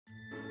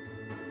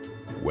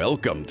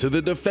Welcome to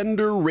the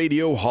Defender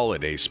Radio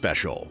Holiday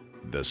Special,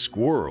 The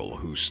Squirrel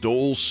Who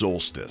Stole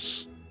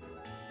Solstice.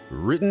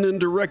 Written and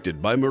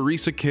directed by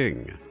Marisa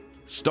King.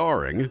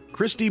 Starring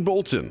Christy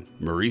Bolton,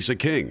 Marisa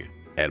King,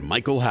 and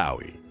Michael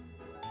Howie.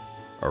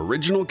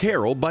 Original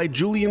carol by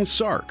Julian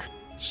Sark.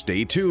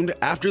 Stay tuned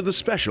after the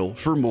special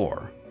for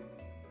more.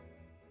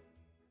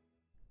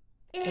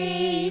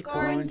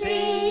 Acorns,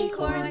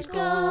 acorns,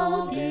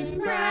 golden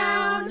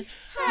brown,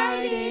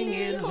 hiding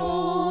in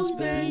holes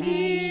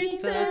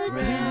beneath the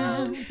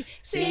ground.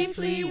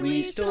 Safely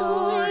we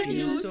stored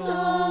you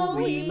so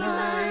we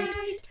might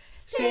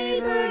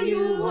savor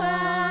you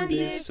on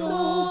this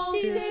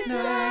solstice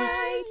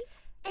night.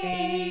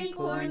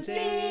 Acorns,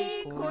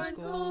 acorns,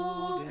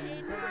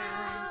 golden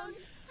brown.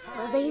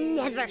 Will they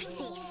never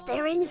cease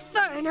their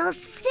infernal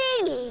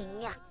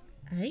singing?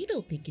 I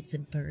don't think it's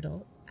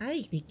infernal.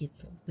 I think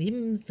it's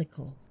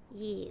whimsical.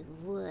 You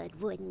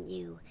would, wouldn't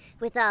you?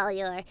 With all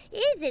your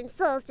isn't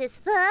solstice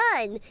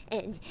fun,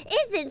 and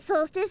isn't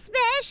solstice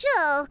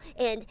special,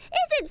 and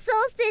isn't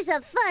solstice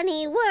a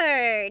funny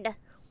word?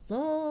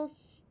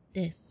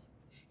 Solstice.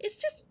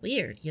 It's just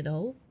weird, you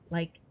know?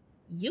 Like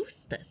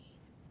Eustace.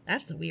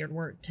 That's a weird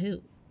word,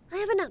 too. I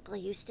have an uncle,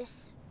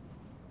 Eustace.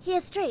 He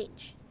is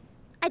strange.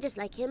 I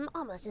dislike him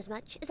almost as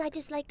much as I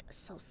dislike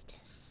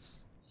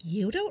solstice.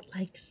 You don't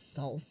like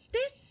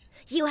solstice?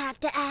 You have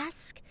to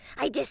ask.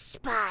 I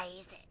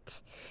despise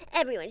it.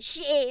 Everyone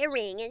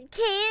sharing and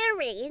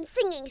caring and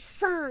singing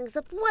songs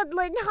of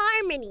woodland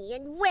harmony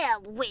and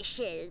well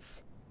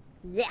wishes.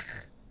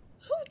 Blech.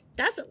 Who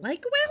doesn't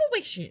like well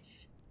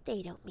wishes?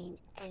 They don't mean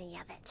any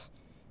of it.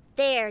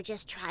 They're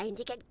just trying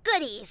to get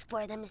goodies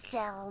for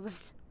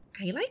themselves.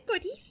 I like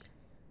goodies.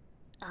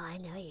 Oh, I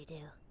know you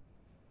do.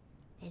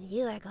 And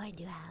you are going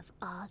to have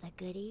all the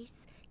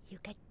goodies you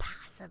could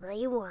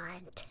possibly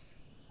want.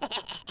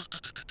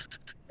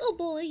 Oh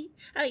boy,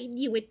 I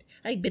knew it.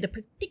 I've been a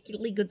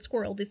particularly good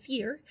squirrel this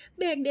year.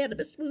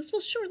 Magnanimous Moose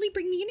will surely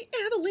bring me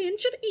an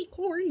avalanche of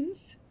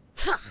acorns.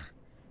 Pah!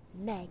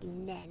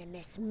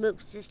 Magnanimous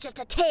Moose is just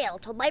a tale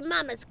told by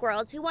mama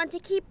squirrels who want to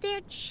keep their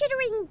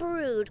chittering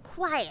brood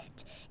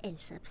quiet and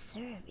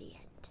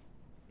subservient.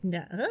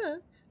 Nuh-uh.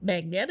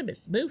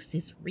 Magnanimous Moose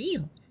is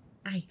real.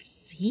 I've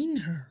seen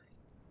her.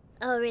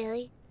 Oh,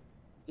 really?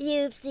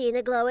 You've seen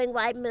a glowing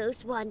white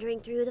moose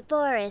wandering through the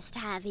forest,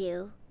 have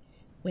you?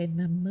 When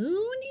the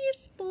moon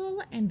is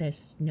full and the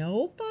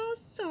snow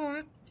falls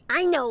soft.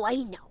 I know.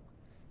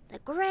 The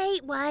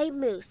great white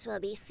moose will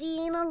be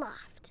seen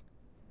aloft.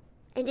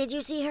 And did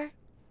you see her?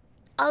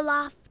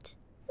 Aloft?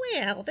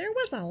 Well, there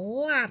was a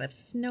lot of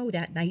snow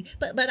that night,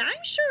 but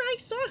I'm sure I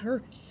saw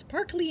her,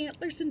 sparkly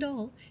antlers and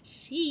all.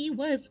 She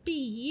was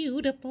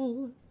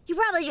beautiful. You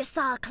probably just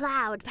saw a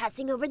cloud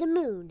passing over the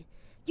moon.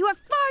 You are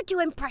far too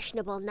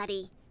impressionable,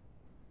 Nutty.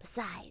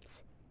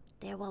 Besides,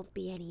 there won't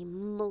be any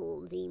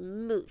moldy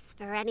moose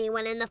for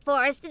anyone in the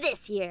forest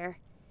this year.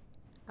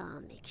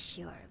 I'll make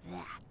sure of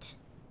that.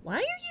 Why are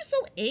you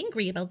so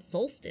angry about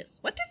Solstice?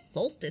 What did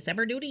Solstice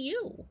ever do to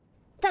you?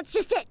 That's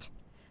just it.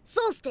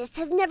 Solstice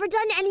has never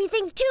done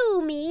anything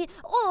to me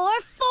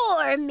or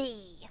for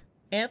me.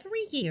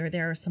 Every year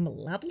there are some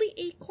lovely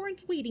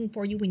acorns waiting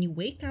for you when you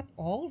wake up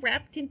all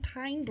wrapped in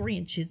pine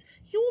branches.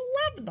 You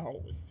love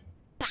those.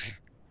 Bah!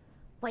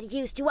 What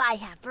use do I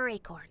have for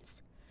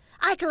acorns?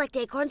 I collect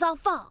acorns all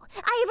fall.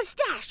 I have a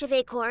stash of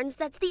acorns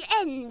that's the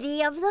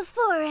envy of the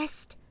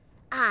forest.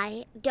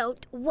 I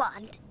don't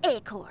want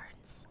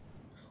acorns.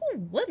 Who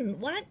wouldn't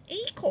want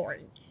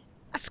acorns?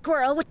 A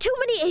squirrel with too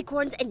many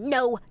acorns and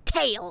no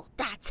tail,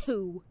 that's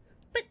who.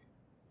 But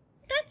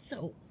that's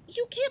so...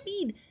 You can't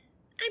mean...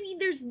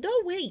 there's no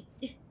way...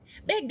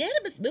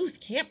 Magnanimous Moose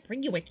can't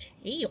bring you a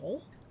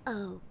tail.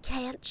 Oh,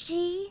 can't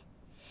she?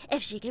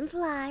 If she can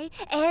fly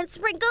and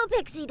sprinkle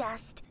pixie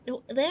dust.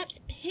 No, that's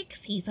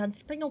pixies on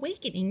Spring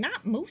Awakening,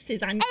 not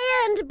mooses on...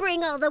 And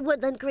bring all the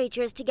woodland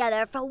creatures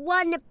together for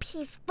one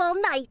peaceful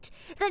night,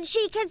 then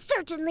she can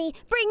certainly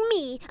bring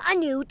me a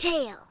new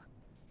tail.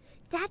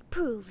 That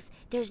proves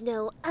there's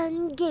no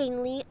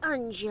ungainly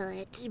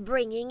ungulate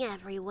bringing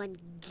everyone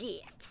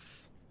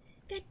gifts.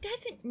 That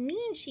doesn't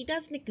mean she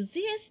doesn't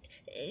exist,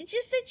 it's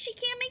just that she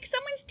can't make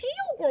someone's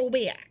tail grow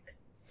back.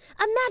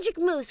 A magic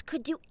moose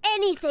could do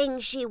anything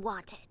she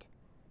wanted.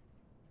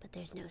 But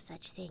there's no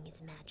such thing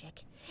as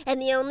magic. And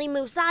the only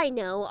moose I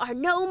know are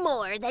no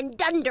more than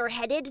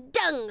dunder-headed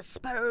dung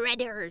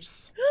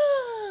spreaders.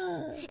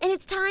 And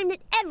it's time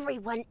that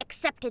everyone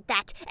accepted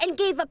that and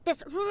gave up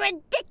this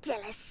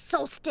ridiculous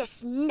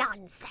solstice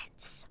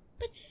nonsense.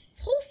 But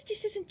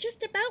solstice isn't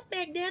just about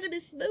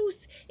Magnanimous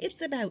Moose.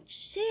 It's about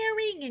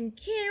sharing and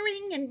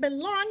caring and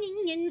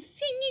belonging and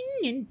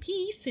singing and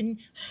peace and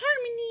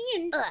harmony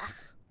and... Ugh.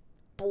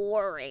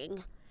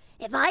 Boring.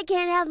 If I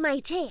can't have my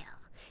tail,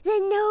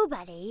 then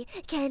nobody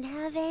can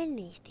have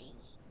anything.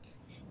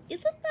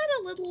 Isn't that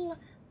a little,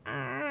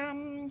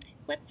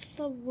 what's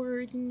the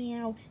word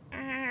now?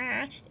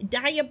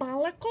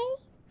 Diabolical?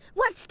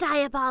 What's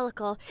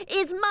diabolical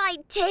is my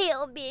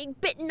tail being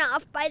bitten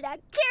off by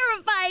that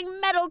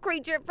terrifying metal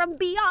creature from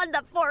beyond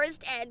the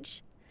forest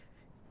edge.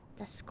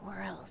 The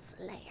Squirrel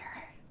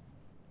Slayer.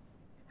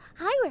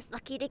 I was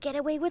lucky to get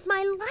away with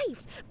my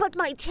life, but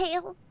my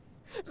tail,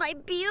 my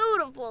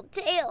beautiful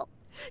tail,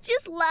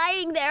 just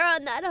lying there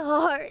on that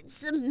hard,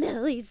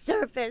 smelly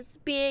surface,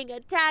 being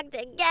attacked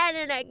again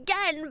and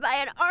again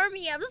by an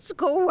army of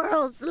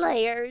squirrel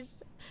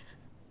slayers.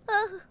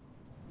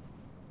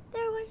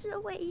 There was no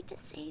way to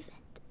save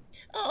it.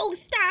 Oh,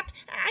 stop!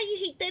 I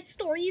hate that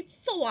story. It's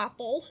so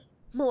awful.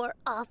 More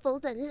awful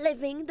than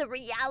living the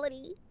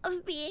reality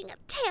of being a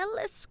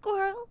tailless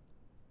squirrel.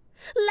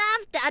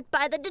 Laughed at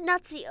by the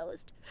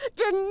Donutzios,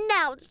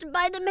 denounced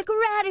by the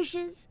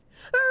McRadishes,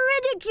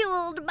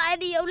 ridiculed by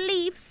the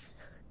O'Leafs.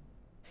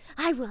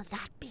 I will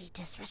not be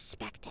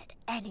disrespected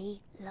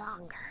any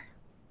longer.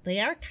 They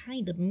are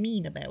kind of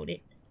mean about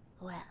it.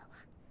 Well,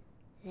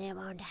 they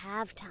won't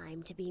have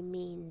time to be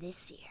mean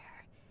this year.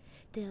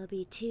 They'll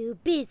be too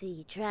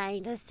busy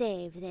trying to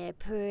save their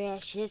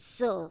precious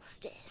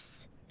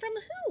solstice. From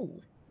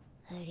who?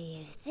 Who do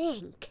you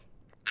think?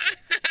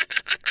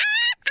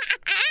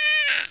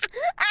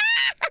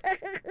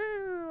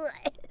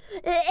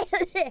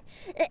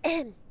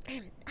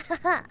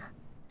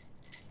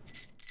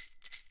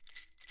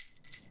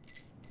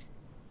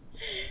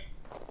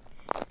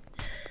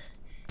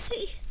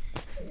 Hey,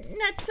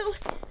 Nutso,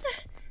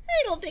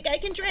 I don't think I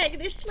can drag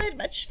this sled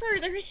much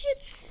further.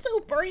 It's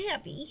super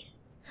heavy.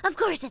 Of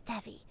course it's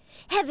heavy.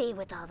 Heavy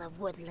with all the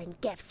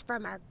woodland gifts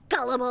from our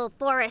gullible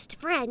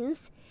forest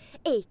friends.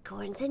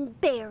 Acorns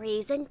and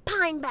berries and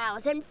pine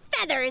boughs and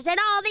feathers and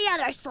all the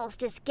other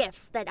solstice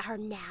gifts that are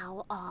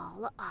now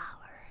all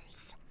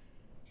ours.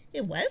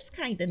 It was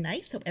kind of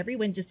nice how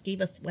everyone just gave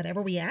us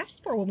whatever we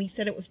asked for when we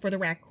said it was for the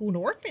raccoon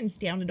orphans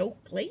down at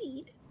Oak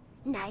Glade.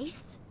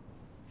 Nice?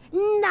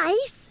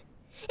 Nice?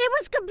 It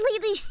was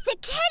completely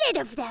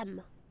thick-headed of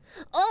them.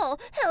 Oh,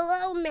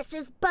 hello,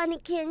 Mrs.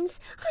 Bunnykins.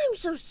 I'm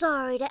so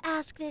sorry to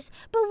ask this,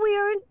 but we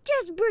are in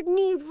desperate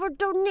need for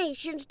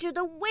donations to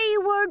the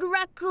Wayward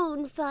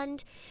Raccoon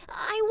Fund.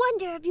 I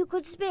wonder if you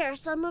could spare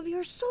some of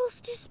your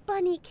solstice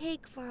bunny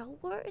cake for a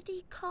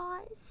worthy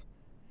cause.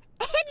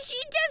 And she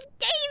just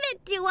gave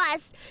it to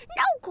us!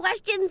 No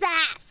questions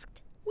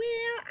asked!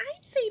 Well,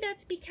 I'd say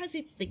that's because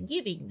it's the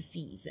giving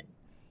season.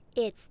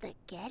 It's the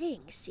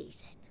getting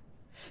season.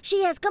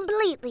 She has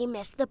completely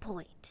missed the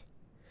point.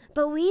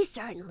 But we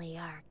certainly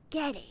are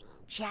getting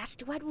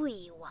just what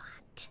we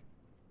want.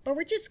 But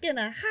we're just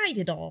gonna hide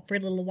it all for a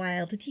little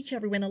while to teach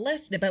everyone a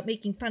lesson about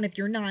making fun of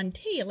your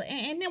non-tail,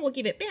 and then we'll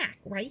give it back,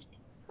 right?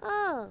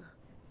 Oh,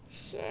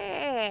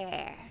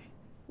 sure.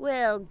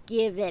 We'll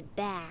give it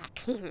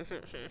back.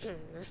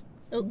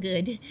 Oh,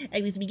 good.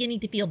 I was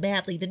beginning to feel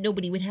badly that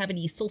nobody would have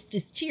any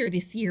solstice cheer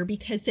this year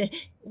because,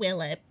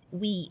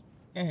 we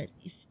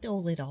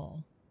stole it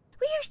all.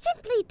 We are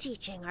simply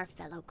teaching our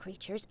fellow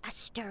creatures a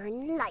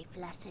stern life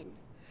lesson.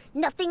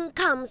 Nothing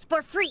comes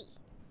for free.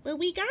 Well,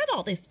 we got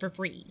all this for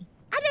free.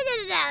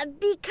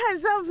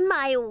 Because of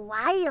my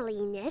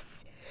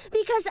wiliness.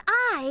 Because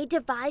I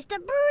devised a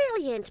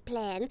brilliant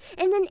plan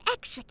and then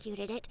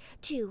executed it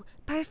to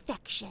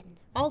perfection.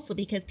 Also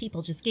because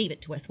people just gave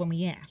it to us when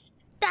we asked.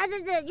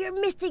 You're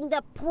missing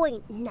the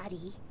point,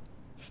 Nutty.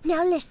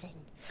 Now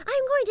listen, I'm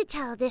going to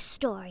tell this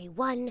story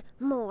one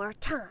more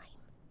time.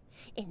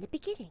 In the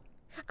beginning,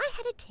 I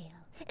had a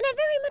tail, and I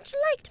very much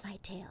liked my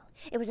tail.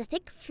 It was a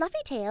thick,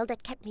 fluffy tail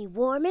that kept me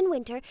warm in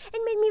winter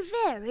and made me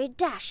very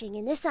dashing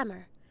in the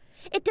summer.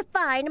 It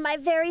defined my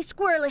very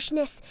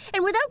squirrelishness,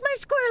 and without my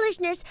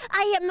squirrelishness,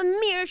 I am a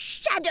mere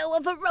shadow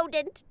of a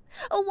rodent,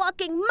 a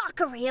walking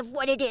mockery of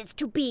what it is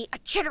to be a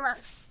chitterer.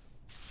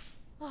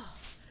 Oh,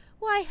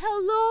 why,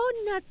 hello,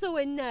 Nutso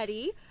and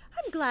Nutty.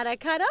 I'm glad I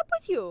caught up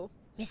with you.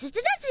 Mrs.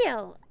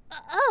 Donuzio!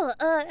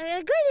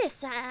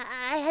 Goodness,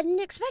 I hadn't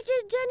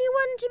expected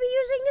anyone to be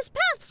using this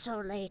path so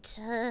late.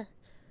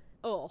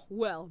 Oh,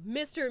 well,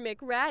 Mr.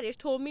 McRadish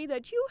told me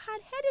that you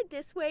had headed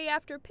this way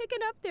after picking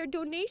up their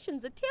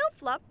donations of tail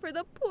fluff for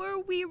the poor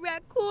wee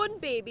raccoon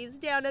babies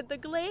down at the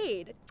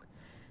Glade.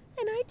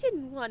 And I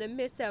didn't want to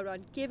miss out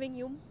on giving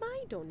you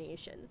my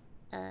donation.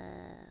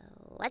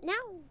 What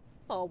now?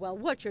 Oh, well,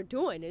 what you're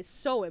doing is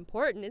so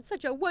important and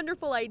such a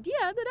wonderful idea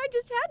that I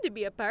just had to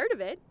be a part of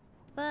it.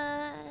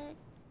 But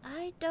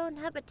I don't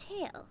have a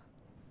tail.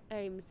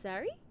 I'm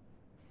sorry?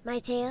 My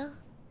tail?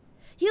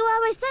 You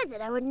always said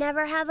that I would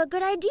never have a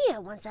good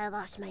idea once I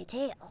lost my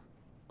tail.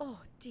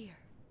 Oh, dear.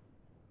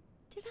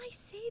 Did I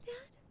say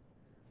that?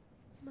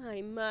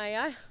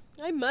 My,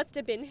 I must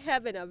have been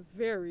having a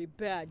very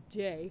bad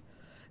day.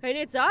 And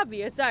it's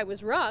obvious I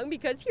was wrong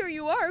because here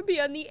you are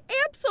being the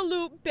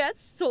absolute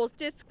best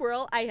solstice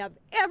squirrel I have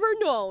ever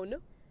known.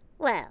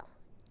 Well,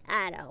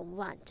 I don't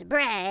want to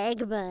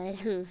brag,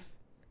 but...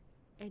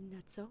 And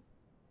Nutso,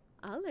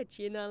 I'll let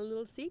you in on a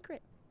little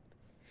secret.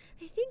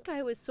 I think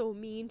I was so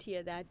mean to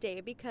you that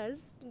day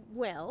because,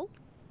 well,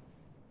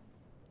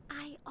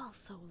 I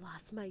also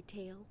lost my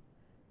tail.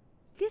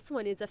 This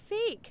one is a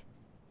fake.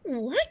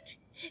 What?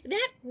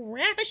 That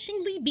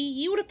ravishingly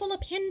beautiful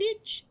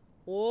appendage?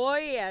 Oh,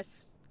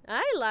 yes.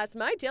 I lost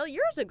my tail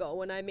years ago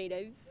when I made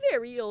a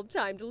very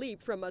ill-timed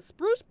leap from a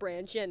spruce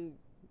branch and,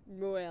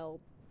 well,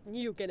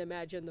 you can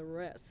imagine the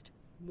rest.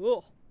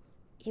 Oh.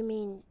 You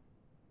mean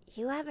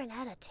You haven't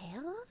had a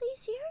tail all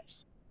these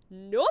years?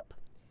 Nope.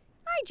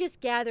 I just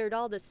gathered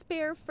all the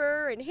spare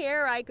fur and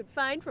hair I could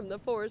find from the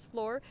forest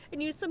floor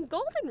and used some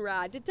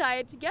goldenrod to tie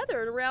it together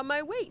and around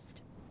my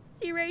waist.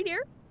 See right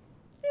here?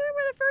 See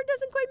where the fur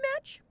doesn't quite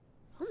match?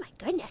 Oh my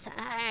goodness,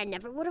 I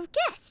never would have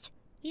guessed.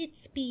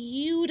 It's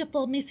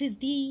beautiful, Mrs.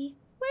 D.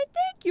 Why,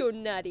 thank you,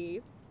 Nutty.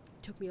 It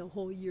took me a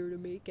whole year to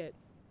make it.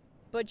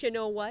 But you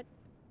know what?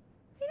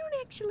 I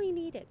don't actually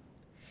need it.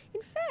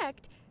 In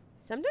fact,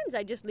 sometimes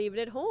I just leave it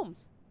at home.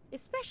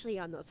 Especially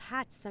on those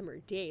hot summer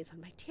days when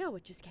my tail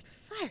would just get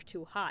far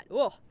too hot.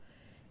 Oh,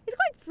 it's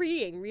quite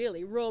freeing,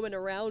 really, roaming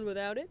around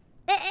without it.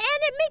 And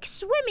it makes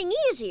swimming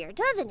easier,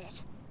 doesn't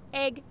it?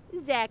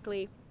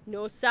 Exactly.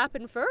 No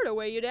sopping fur to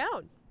weigh you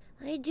down.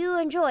 I do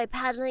enjoy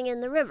paddling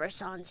in the river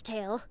sans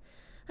tail.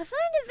 I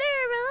find it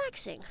very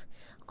relaxing,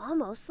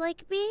 almost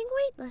like being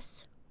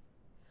weightless.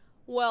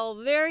 Well,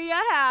 there you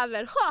have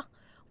it. Huh!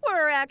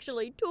 We're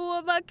actually two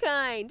of a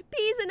kind.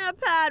 Peas in a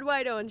pod,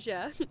 why don't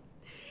ya?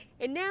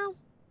 And now,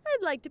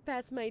 I'd like to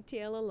pass my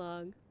tail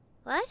along.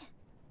 What?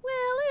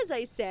 Well, as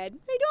I said,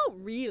 I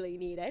don't really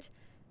need it.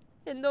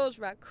 And those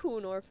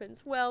raccoon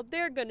orphans, well,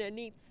 they're gonna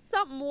need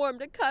something warm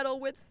to cuddle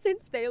with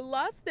since they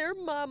lost their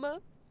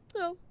mama.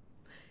 Oh,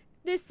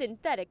 this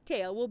synthetic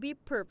tail will be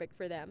perfect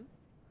for them.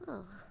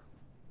 Oh,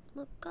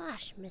 well,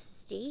 gosh,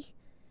 Mrs. D.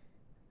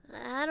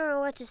 I don't know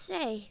what to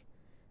say.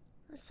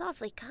 That's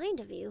awfully kind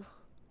of you.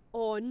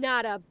 Oh,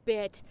 not a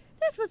bit.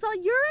 This was all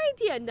your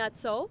idea,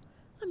 Nutso.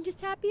 I'm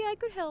just happy I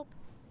could help.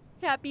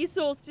 Happy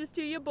solstice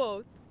to you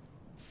both.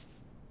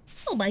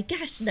 Oh my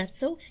gosh,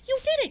 Nutso, you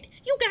did it!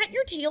 You got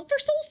your tail for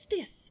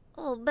solstice!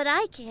 Oh, but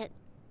I can't.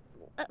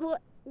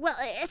 Well,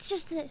 it's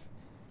just that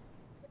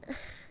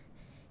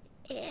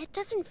it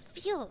doesn't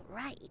feel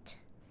right.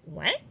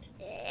 What?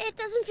 It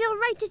doesn't feel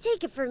right to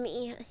take it from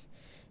me.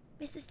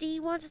 Mrs. D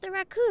wants the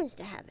raccoons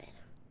to have it.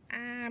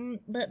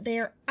 But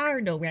there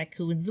are no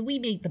raccoons. We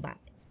made them up.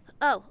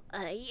 Oh,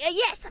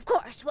 yes, of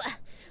course.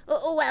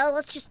 Well,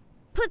 let's just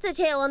put the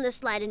tail on the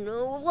sled and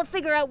we'll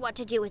figure out what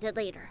to do with it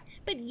later.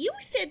 But you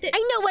said that—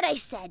 I know what I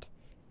said.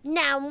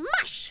 Now,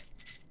 mush!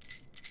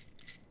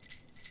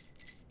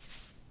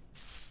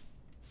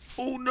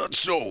 Oh,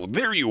 Nutso,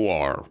 there you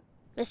are.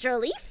 Mr.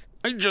 O'Leaf?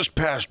 I just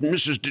passed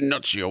Mrs.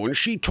 DiNuzio and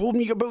she told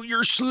me about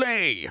your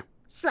sleigh.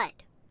 Sled.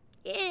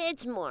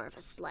 It's more of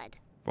a sled.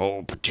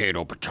 Oh,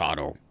 potato.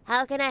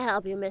 How can I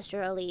help you,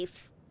 Mr.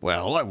 O'Leaf?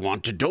 Well, I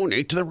want to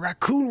donate to the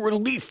Raccoon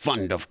Relief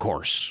Fund, of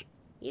course.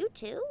 You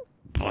too?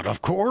 But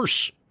of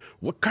course.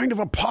 What kind of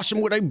a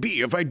possum would I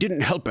be if I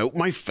didn't help out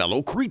my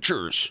fellow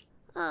creatures?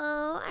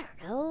 Oh, I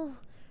don't know.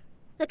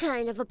 The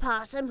kind of a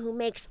possum who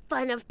makes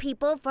fun of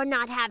people for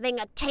not having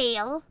a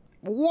tail.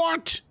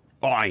 What?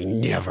 I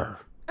never.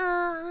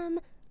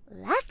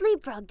 Last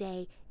Leapfrog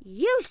Day,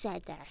 you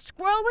said that a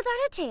squirrel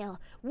without a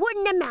tail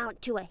wouldn't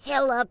amount to a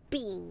hill of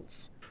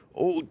beans.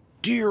 Oh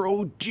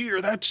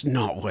dear, that's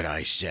not what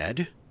I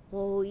said.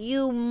 Oh,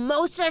 you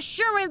most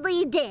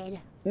assuredly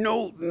did.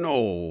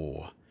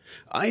 No.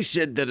 I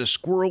said that a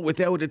squirrel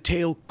without a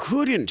tail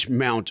couldn't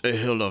mount a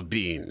hill of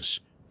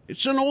beans.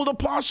 It's an old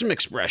opossum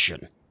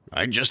expression.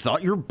 I just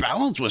thought your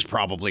balance was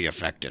probably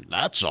affected,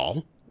 that's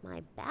all.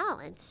 My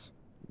balance?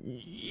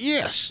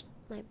 Yes.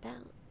 My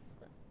balance?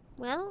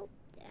 Well,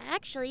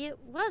 actually, it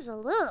was a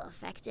little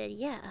affected,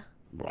 yeah.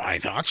 I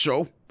thought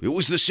so. It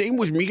was the same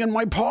with me and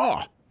my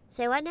paw.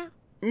 Say what now?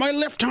 My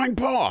left hind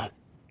paw.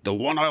 The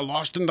one I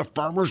lost in the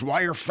farmer's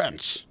wire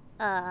fence.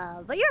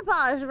 But your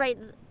paw is right...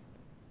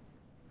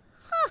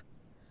 Huh.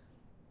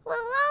 Well,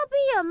 I'll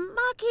be a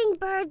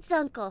mockingbird's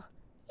uncle.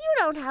 You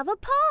don't have a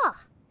paw.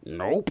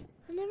 Nope.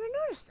 I never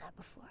noticed that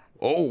before.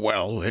 Oh,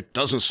 well, it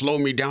doesn't slow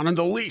me down in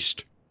the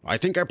least. I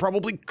think I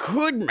probably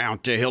could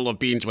mount a hill of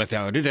beans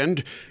without it,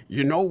 and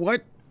you know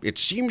what? It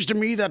seems to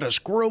me that a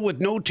squirrel with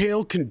no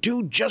tail can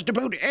do just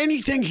about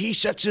anything he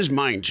sets his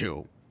mind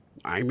to.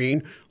 I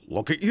mean,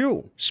 look at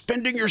you,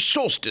 spending your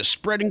solstice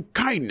spreading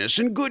kindness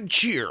and good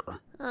cheer.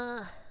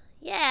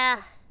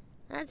 Yeah,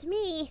 that's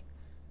me.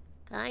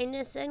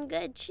 Kindness and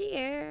good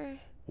cheer.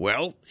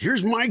 Well,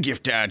 here's my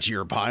gift to add to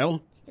your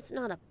pile. It's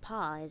not a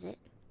paw, is it?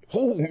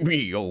 Oh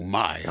me, oh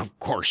my, of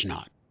course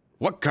not.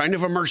 What kind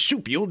of a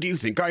marsupial do you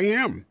think I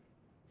am?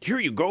 Here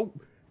you go.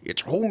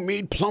 It's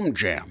homemade plum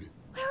jam.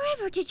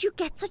 Wherever did you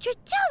get such a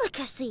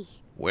delicacy?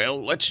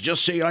 Well, let's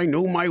just say I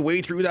know my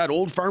way through that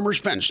old farmer's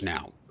fence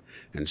now.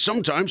 And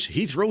sometimes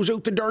he throws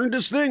out the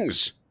darndest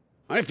things.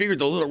 I figured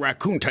the little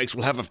raccoon tykes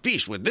will have a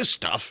feast with this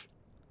stuff.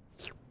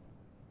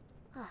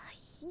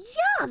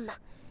 Yum!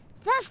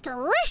 That's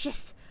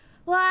delicious.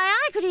 Why,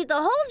 I could eat the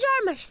whole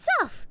jar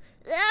myself.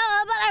 But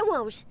I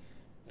won't.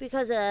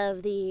 Because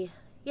of the,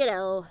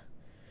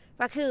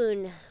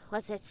 raccoon,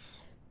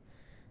 thanks,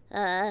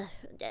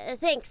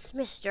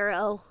 Mr.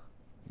 O.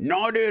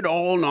 Not at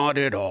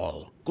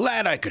all.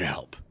 Glad I could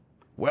help.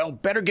 Well,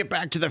 better get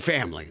back to the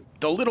family.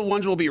 The little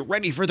ones will be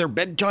ready for their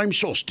bedtime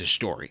solstice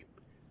story.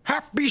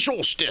 Happy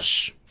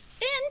solstice!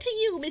 And to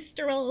you,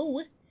 Mr.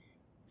 O.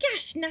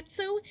 Gosh,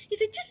 Nutso,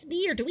 is it just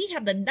me or do we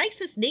have the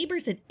nicest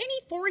neighbors in any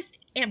forest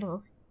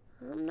ever?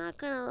 I'm not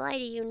gonna lie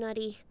to you,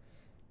 Nutty.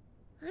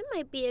 I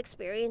might be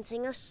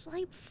experiencing a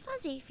slight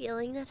fuzzy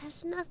feeling that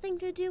has nothing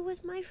to do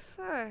with my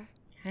fur.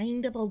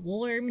 Kind of a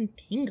warm and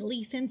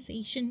tingly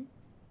sensation.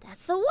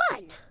 That's the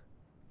one.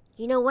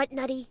 You know what,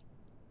 Nutty?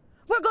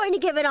 We're going to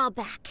give it all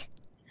back.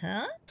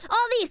 Huh?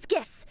 All these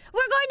gifts, we're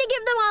going to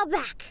give them all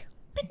back.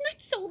 But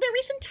Nutso, there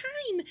isn't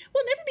time.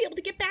 We'll never be able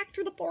to get back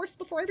through the forest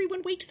before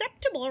everyone wakes up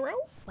tomorrow.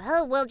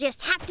 Well, we'll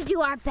just have to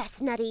do our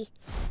best, Nutty.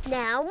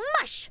 Now,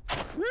 mush!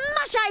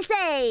 Mush, I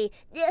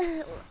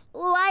say!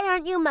 Why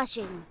aren't you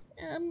mushing?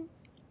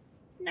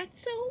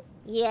 Nutso?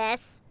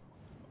 Yes?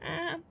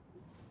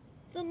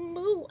 The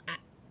moo...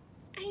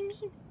 I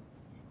mean,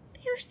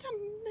 there's a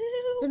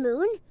moo... The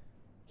moon?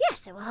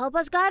 Yes, it will help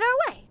us guide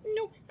our way.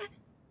 No,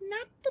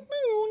 not the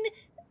moon.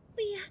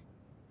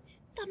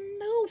 The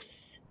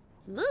moose.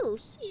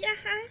 Moose? Yeah.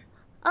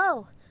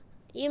 Oh,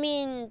 you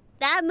mean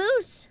that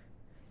moose?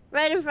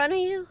 Right in front of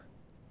you?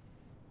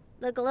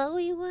 The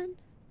glowy one?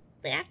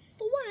 That's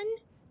the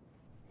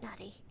one.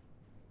 Nutty,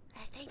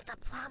 I think the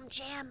plum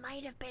jam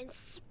might have been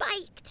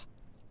spiked.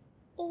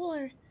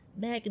 Or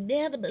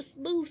Magnanimous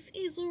Moose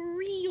is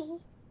real.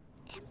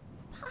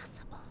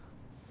 Impossible.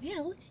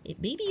 Well,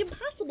 it may be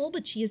impossible,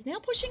 but she is now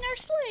pushing our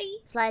sleigh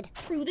Sled,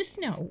 through the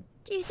snow.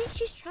 do you think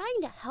she's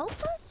trying to help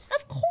us?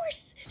 Of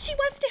course! She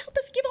wants to help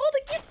us give all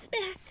the gifts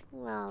back.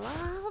 Well,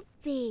 I'll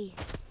be.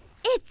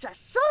 It's a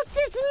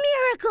solstice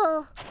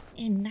miracle!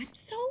 And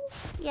Nutso,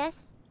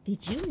 Yes,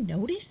 did you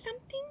notice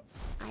something?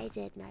 I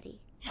did,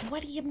 Nutty. And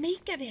what do you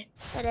make of it?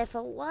 But if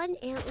a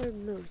one-antlered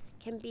moose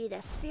can be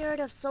the spirit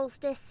of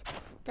solstice,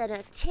 then a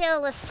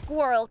tailless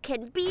squirrel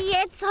can be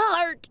its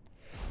heart.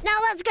 Now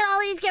let's get all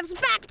these gifts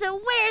back to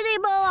where they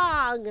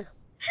belong.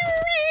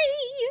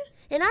 Hooray!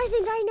 And I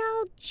think I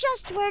know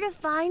just where to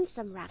find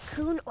some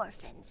raccoon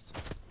orphans.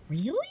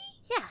 Really?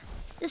 Yeah,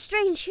 the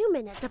strange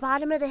human at the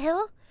bottom of the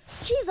hill.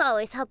 She's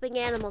always helping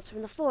animals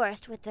from the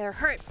forest with their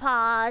hurt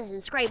paws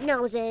and scraped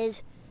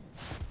noses.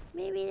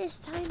 Maybe this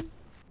time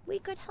we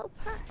could help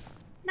her.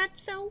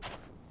 Nutso,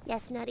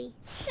 Yes, Nutty.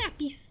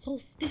 happy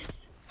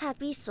solstice.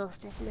 Happy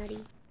solstice,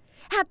 Nutty.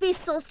 Happy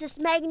solstice,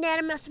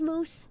 magnanimous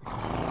moose.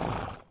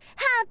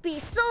 Happy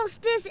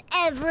solstice,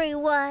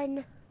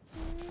 everyone.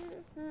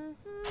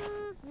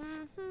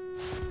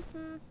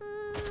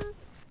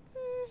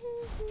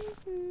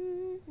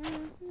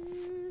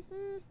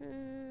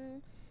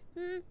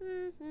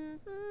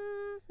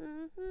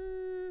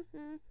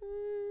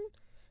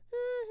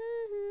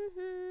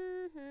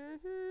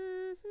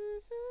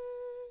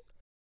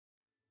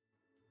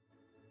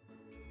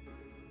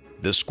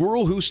 The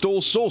Squirrel Who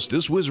Stole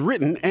Solstice was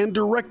written and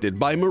directed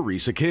by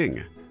Marisa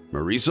King.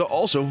 Marisa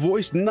also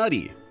voiced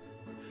Nutty.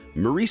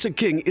 Marisa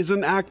King is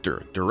an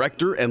actor,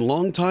 director, and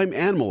longtime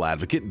animal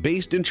advocate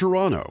based in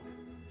Toronto.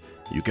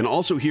 You can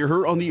also hear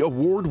her on the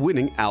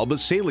award-winning Alba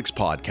Salix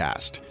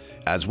podcast,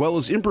 as well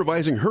as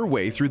improvising her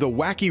way through the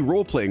wacky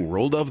role-playing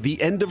world of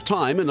The End of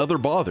Time and Other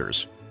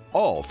Bothers,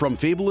 all from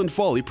Fable and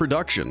Folly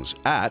Productions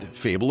at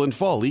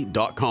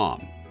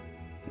fableandfolly.com.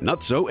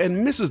 Nutso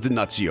and Mrs.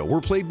 DiNuzio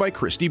were played by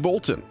Christy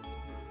Bolton.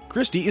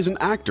 Christy is an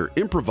actor,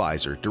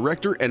 improviser,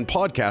 director, and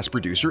podcast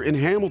producer in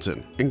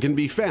Hamilton and can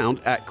be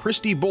found at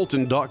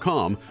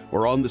christybolton.com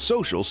or on the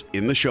socials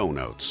in the show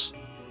notes.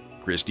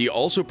 Christy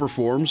also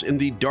performs in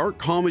the dark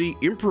comedy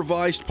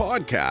improvised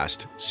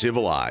podcast,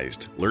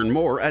 Civilized. Learn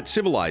more at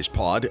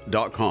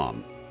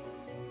civilizedpod.com.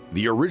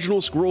 The original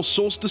Squirrel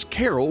Solstice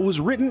Carol was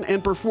written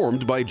and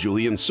performed by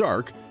Julian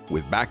Sark,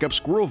 with backup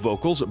squirrel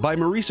vocals by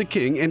Marisa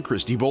King and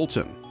Christy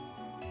Bolton.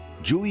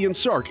 Julian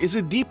Sark is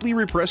a deeply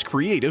repressed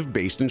creative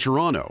based in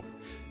Toronto.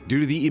 Due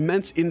to the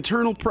immense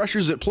internal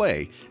pressures at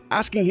play,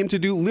 asking him to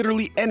do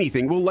literally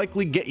anything will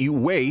likely get you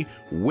way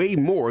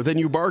more than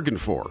you bargained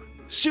for.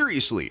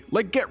 Seriously,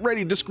 get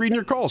ready to screen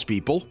your calls,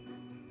 people.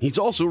 He's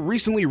also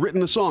recently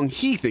written a song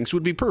he thinks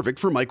would be perfect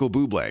for Michael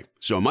Bublé.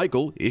 So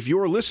Michael, if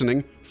you're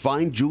listening,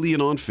 find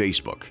Julian on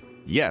Facebook.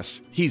 Yes,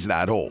 he's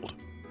that old.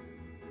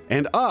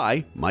 And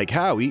I, Mike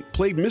Howie,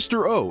 played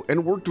Mr. O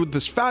and worked with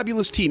this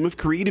fabulous team of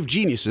creative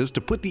geniuses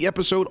to put the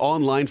episode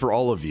online for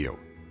all of you.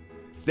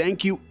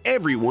 Thank you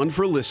everyone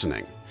for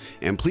listening.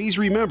 And please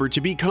remember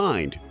to be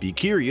kind, be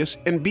curious,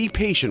 and be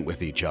patient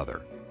with each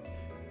other.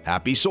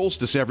 Happy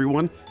solstice,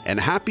 everyone, and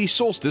happy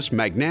solstice,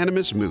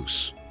 magnanimous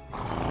moose.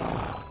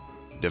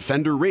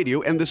 Defender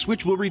Radio and The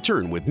Switch will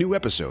return with new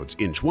episodes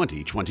in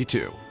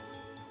 2022.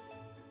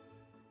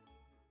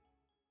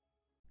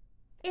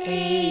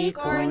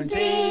 Acorns,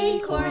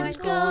 acorns,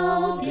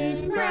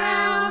 golden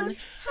brown,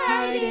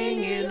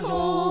 hiding in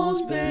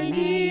holes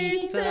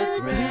beneath the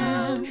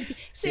ground.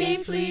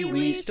 Safely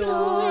we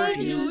stored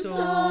you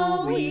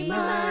so we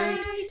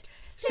might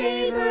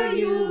savor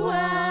you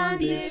on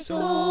this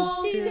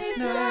solstice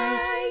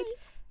night.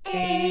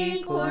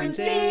 Acorns,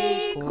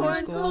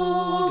 acorns,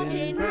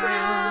 golden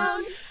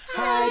brown,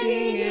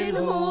 hiding in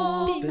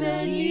holes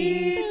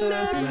beneath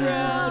the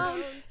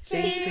ground.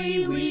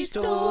 Safely we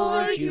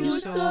stored you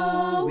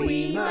so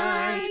we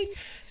might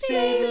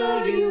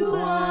savor you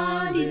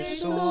on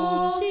this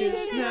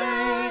solstice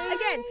night.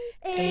 Again.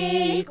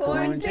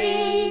 Acorns,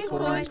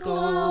 acorns,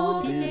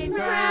 golden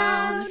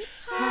brown,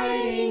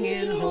 hiding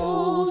in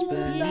holes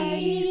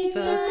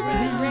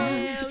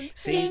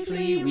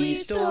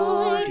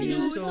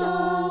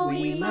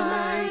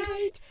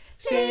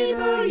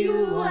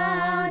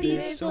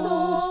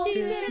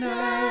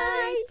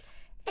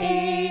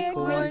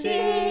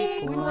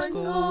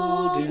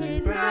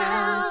golden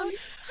brown,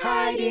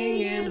 hiding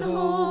in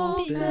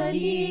holes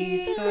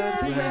beneath the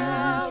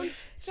ground.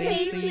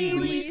 Safely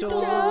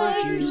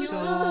restored you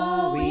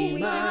so we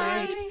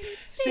might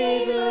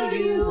savor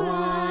you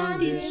on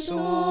this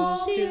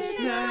solstice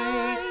night.